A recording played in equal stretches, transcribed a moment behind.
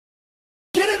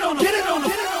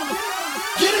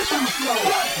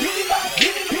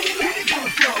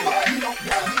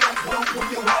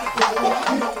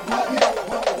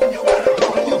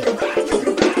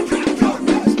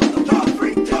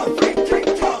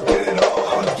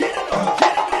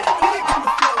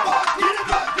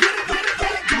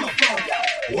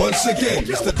Once again,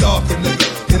 it's the darker nigga,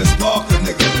 in a sparker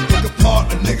nigga, pick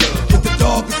apart a nigga, but the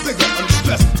dog is bigger, under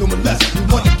stress, to molest, we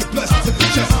wanna get blessed to the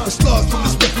chest, the slugs from the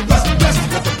spit from west,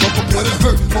 with the bumper put it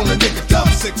hurt, on a nigga, down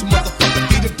 6, motherfucker,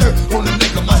 eat the dirt, on a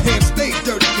nigga, my hands stay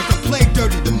dirty, cause I play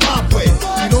dirty the my way,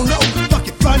 you don't know, fuck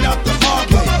it, find out the hard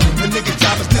way, a nigga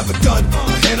job is never done,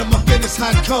 I handle my business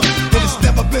how it come, and it's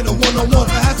never been a one-on-one,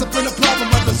 there hasn't been a problem,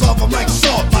 I dissolve them like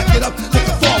salt, I get up, take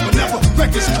a fall, whenever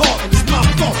records call, and it's my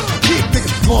fault, keep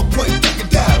niggas on point, fucking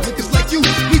down. Niggas like you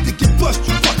need to get bust,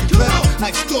 you fucking clown. I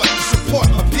extort to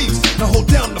support my peeps. Now hold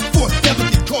down the fort, never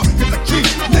get caught in the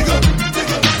creeps. Nigga,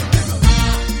 nigga.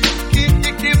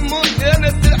 كيف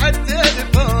مدانة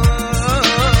العتالفة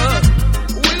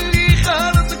واللي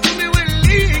خالطكم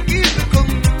واللي يجيبكم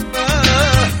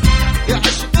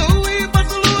يعشقوا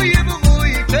ويبطلوا يبغوا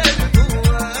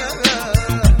يكذبوا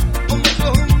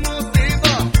أمكم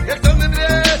مصيبة يكتب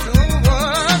براسهم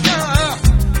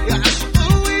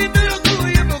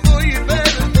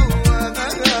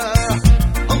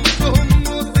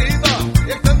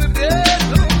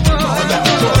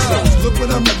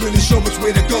so much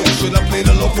way to go. Should I play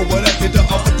the low for what I did the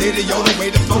other day? The only way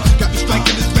to flow got me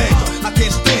striking this band. I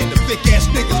can't stand the fake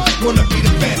ass niggas wanna be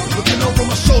the fan. Looking over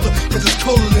my shoulder, cause it's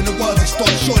colder than it was. It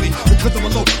started shorty because I'm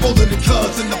a low older than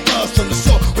cuz. And the buzz from the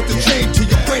soul with the chain to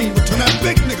your brain will turn that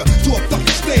big nigga to a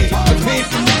fucking stain. The pain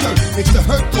from the dirt makes the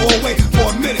hurt go away for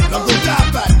a minute. I'm gonna die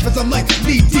back cause I'm like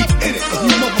knee deep in it.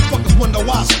 And you motherfuckers wonder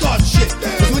why I start shit.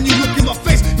 Cause when you look in my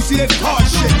face, you see that hard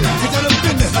shit. Cause I done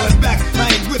been the hell and back.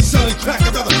 I ain't with selling crack,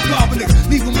 I'd rather rob a nigga,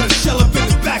 leave him with a shell up in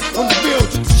his back. On the field,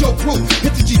 just to show proof.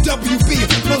 Hit the GWB and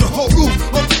blow the whole roof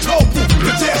off the toll booth.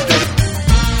 Bitch ass nigga.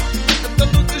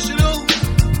 تضلوا تجروا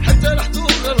حتى رحتوا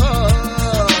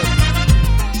غلط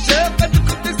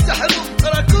شافتكم تستحلوا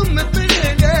تراكم مثل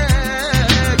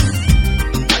هناك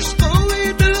عشقوا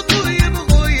ويدلقوا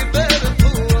يبغوا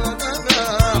يباركوا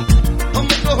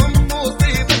أمكم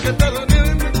مصيبة كترني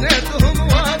من ذاتهم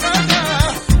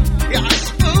واضحة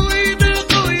يعشقوا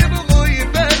ويدلقوا يبغوا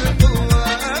يباركوا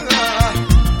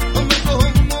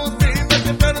أمكم مصيبة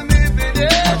كترني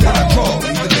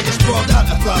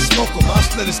I smoke him,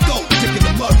 I'll let his go, kick in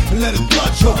the mud and let his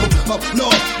blood choke him. Up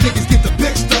north, niggas get the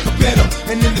big stuck up at him,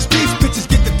 and in the streets, bitches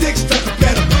get the dick stuck up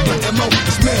at him. My MO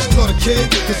is manslaughter, kid,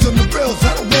 cause on the rails,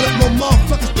 I don't let up no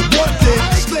motherfuckers to one day.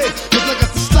 Slid, cause I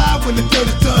got the slide when the dirt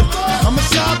is done. I'm a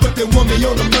side, but they want me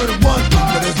on the murder one.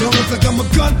 But as long as I got my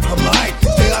gun, I'm alright.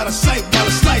 Stay out of sight while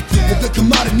it's light, if they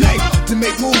come out at night to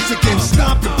make moves again,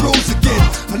 stomp and bruise again.